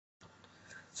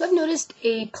So I've noticed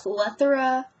a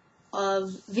plethora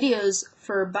of videos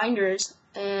for binders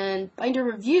and binder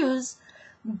reviews,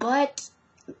 but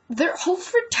they're all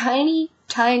for tiny,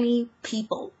 tiny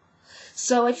people.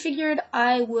 So I figured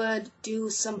I would do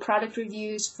some product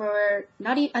reviews for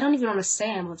I don't even want to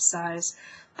say I'm of size,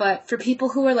 but for people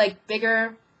who are like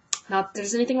bigger, not that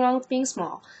there's anything wrong with being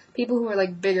small, people who are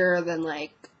like bigger than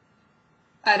like,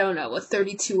 I don't know, a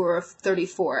 32 or a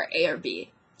 34 A or B,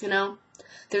 you know?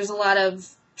 There's a lot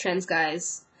of trans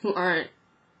guys who aren't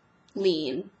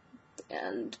lean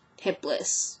and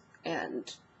hipless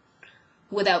and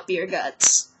without beer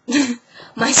guts,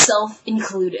 myself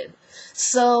included.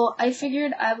 So I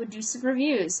figured I would do some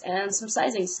reviews and some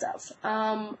sizing stuff.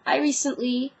 I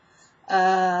recently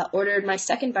ordered my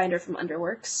second binder from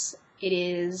Underworks. It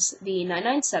is the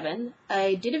 997.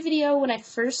 I did a video when I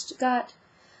first got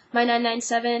my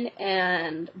 997,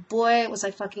 and boy, was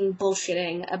I fucking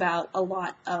bullshitting about a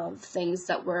lot of things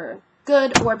that were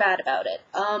good or bad about it.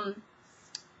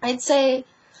 I'd say,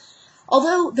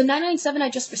 although the 997 I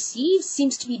just received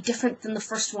seems to be different than the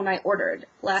first one I ordered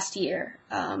last year,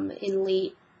 in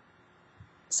late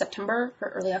September or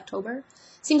early October,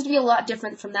 seems to be a lot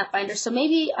different from that binder, so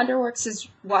maybe Underworks is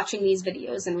watching these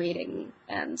videos and reading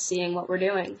and seeing what we're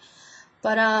doing.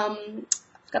 But,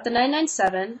 got the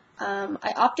 997.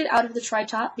 I opted out of the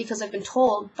tri-top because I've been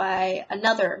told by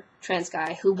another trans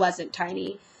guy who wasn't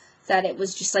tiny that it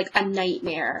was just like a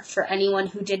nightmare for anyone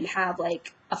who didn't have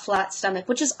like a flat stomach,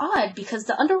 which is odd because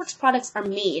the Underworks products are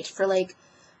made for like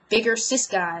bigger cis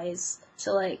guys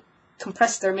to like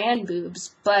compress their man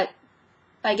boobs, but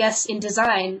I guess in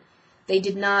design they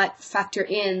did not factor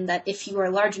in that if you are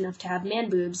large enough to have man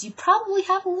boobs, you probably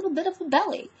have a little bit of a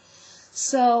belly.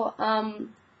 So,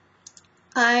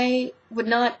 I would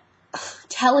not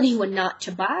tell anyone not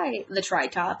to buy the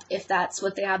tri-top if that's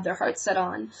what they have their heart set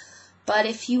on. But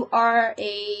if you are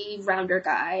a rounder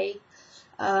guy,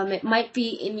 it might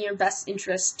be in your best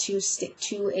interest to stick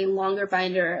to a longer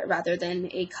binder rather than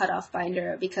a cutoff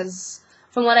binder, because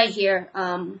from what I hear,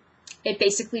 it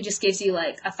basically just gives you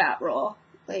like a fat roll,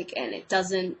 like, and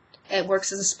it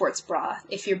works as a sports bra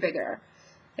if you're bigger.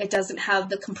 It doesn't have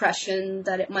the compression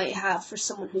that it might have for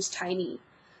someone who's tiny.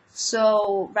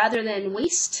 So rather than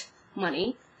waste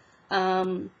money,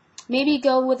 maybe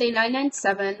go with a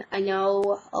 997. I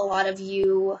know a lot of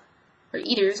you are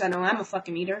eaters. I know I'm a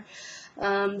fucking eater.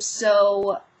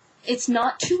 So it's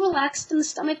not too relaxed in the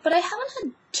stomach, but I haven't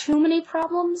had too many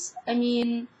problems. I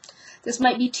mean, this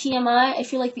might be TMI. I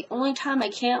feel like the only time I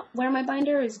can't wear my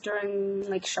binder is during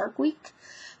like Shark Week,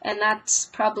 and that's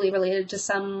probably related to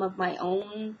some of my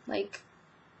own like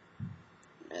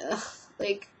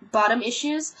bottom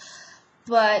issues,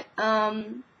 but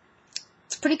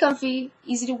it's pretty comfy,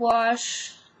 easy to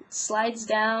wash, slides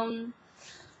down.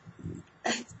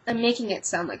 I'm making it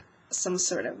sound like some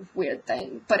sort of weird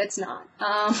thing, but it's not.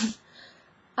 I'm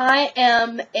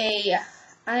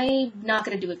not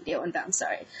gonna do a video unbound,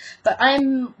 sorry, but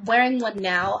I'm wearing one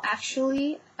now,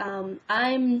 actually.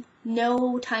 I'm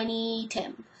no Tiny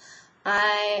Tim.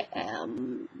 I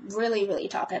am really, really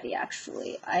top heavy,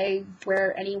 actually. I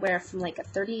wear anywhere from like a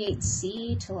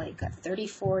 38C to like a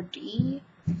 34D.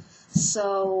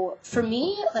 So for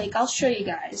me, like, I'll show you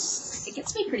guys. It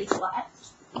gets me pretty flat.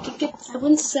 I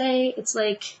wouldn't say it's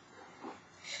like,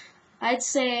 I'd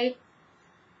say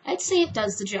it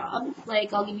does the job.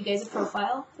 Like, I'll give you guys a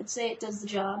profile. I'd say it does the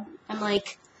job. I'm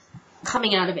like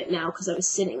coming out of it now because I was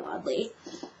sitting oddly.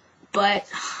 But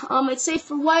I'd say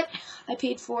for what I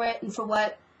paid for it and for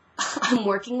what I'm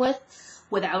working with,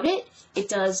 without it, it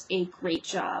does a great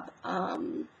job.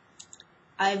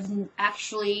 I've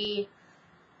actually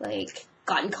like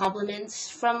gotten compliments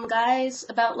from guys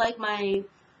about like the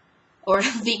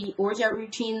workout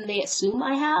routine they assume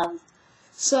I have.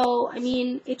 So I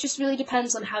mean, it just really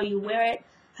depends on how you wear it,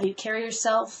 how you carry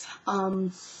yourself.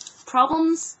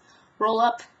 Problems, roll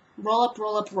up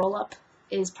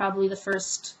is probably the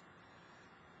first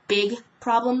big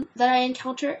problem that I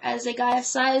encounter as a guy of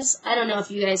size. I don't know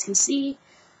if you guys can see.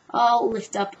 I'll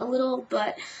lift up a little,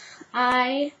 but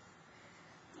I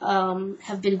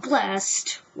have been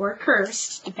blessed or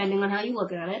cursed, depending on how you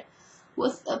look at it,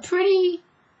 with a pretty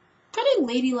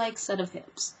ladylike set of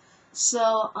hips. So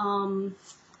I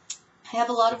have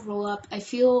a lot of roll up. I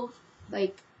feel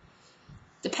like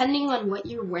depending on what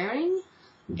you're wearing,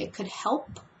 it could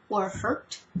help or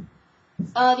hurt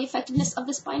the effectiveness of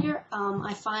this binder.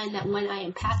 I find that when I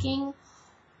am packing,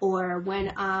 or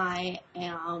when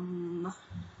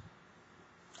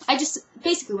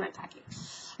basically when I'm packing.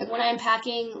 Like, when I'm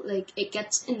packing, like, it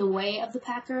gets in the way of the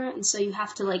packer, and so you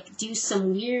have to, like, do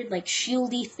some weird, like,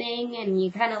 shieldy thing, and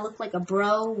you kind of look like a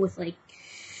bro with, like,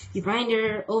 your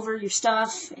binder over your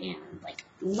stuff and like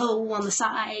low on the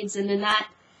sides, and then that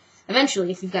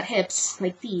eventually, if you've got hips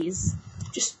like these,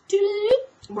 just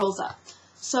rolls up.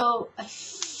 So I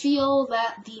feel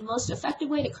that the most effective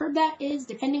way to curb that is,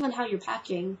 depending on how you're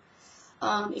packing,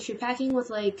 if you're packing with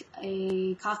like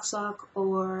a cocksock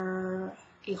or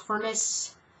a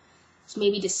harness, so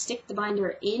maybe to stick the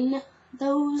binder in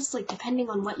those, like depending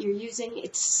on what you're using,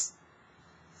 it's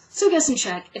so guess and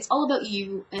check. It's all about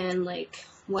you and like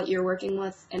what you're working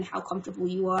with and how comfortable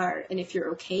you are, and if you're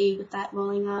okay with that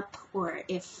rolling up, or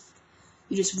if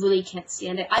you just really can't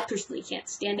stand it. I personally can't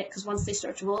stand it, because once they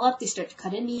start to roll up, they start to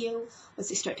cut into you. Once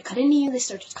they start to cut into you, they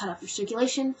start to cut off your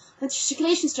circulation. Once your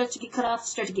circulation starts to get cut off, you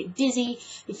start to get dizzy,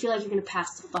 you feel like you're going to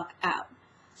pass the fuck out.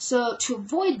 So to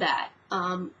avoid that,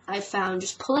 I found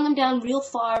just pulling them down real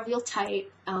far, real tight.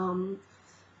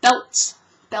 Belts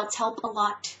help a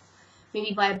lot.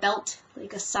 Maybe buy a belt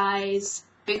like a size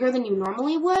bigger than you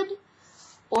normally would,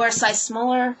 or a size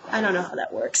smaller. I don't know how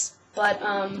that works, but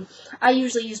I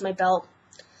usually use my belt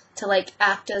to like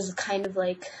act as kind of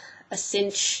like a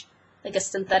cinch, like a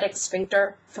synthetic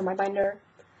sphincter for my binder.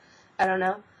 I don't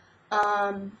know.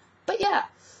 But yeah,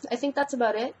 I think that's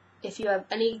about it. If you have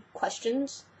any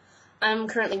questions, I'm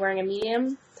currently wearing a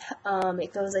medium.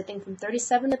 It goes, I think, from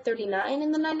 37 to 39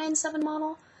 in the 997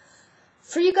 model.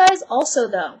 For you guys also,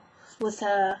 though, with who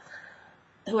are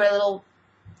a little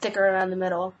thicker around the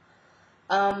middle,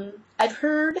 I've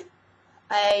heard,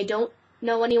 I don't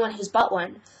know anyone who's bought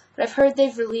one, but I've heard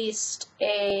they've released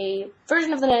a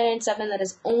version of the 997 that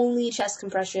is only chest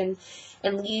compression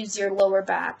and leaves your lower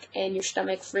back and your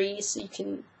stomach free, so you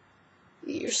can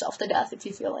eat yourself to death if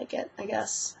you feel like it, I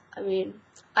guess. I mean,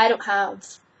 I don't have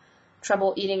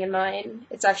trouble eating in mine.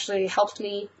 It's actually helped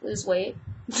me lose weight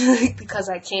because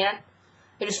I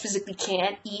just physically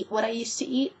can't eat what I used to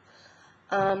eat.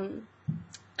 I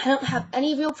don't have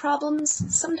any real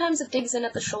problems. Sometimes it digs in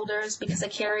at the shoulders because I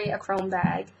carry a chrome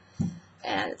bag,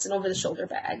 and it's an over-the-shoulder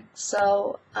bag.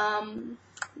 So,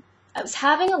 I was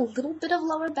having a little bit of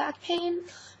lower back pain,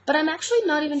 but I'm actually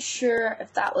not even sure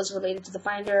if that was related to the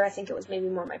binder. I think it was maybe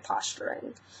more my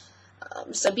posturing.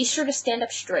 So be sure to stand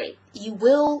up straight. You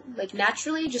will, like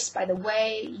naturally, just by the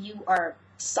way you are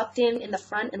sucked in the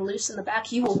front and loose in the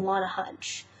back, you will want to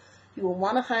hunch. You will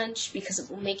want to hunch because it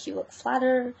will make you look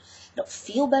flatter. It'll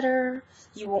feel better.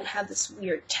 You won't have this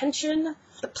weird tension.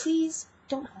 But please,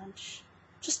 don't hunch.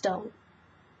 Just don't.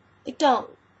 Like, don't.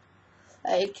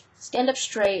 Like, stand up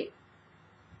straight.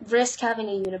 Risk having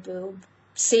a uniboob.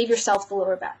 Save yourself the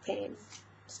lower back pain.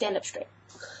 Stand up straight.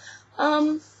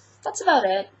 That's about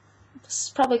it. This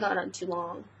has probably gone on too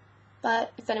long.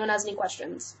 But if anyone has any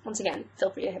questions, once again, feel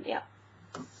free to hit me up.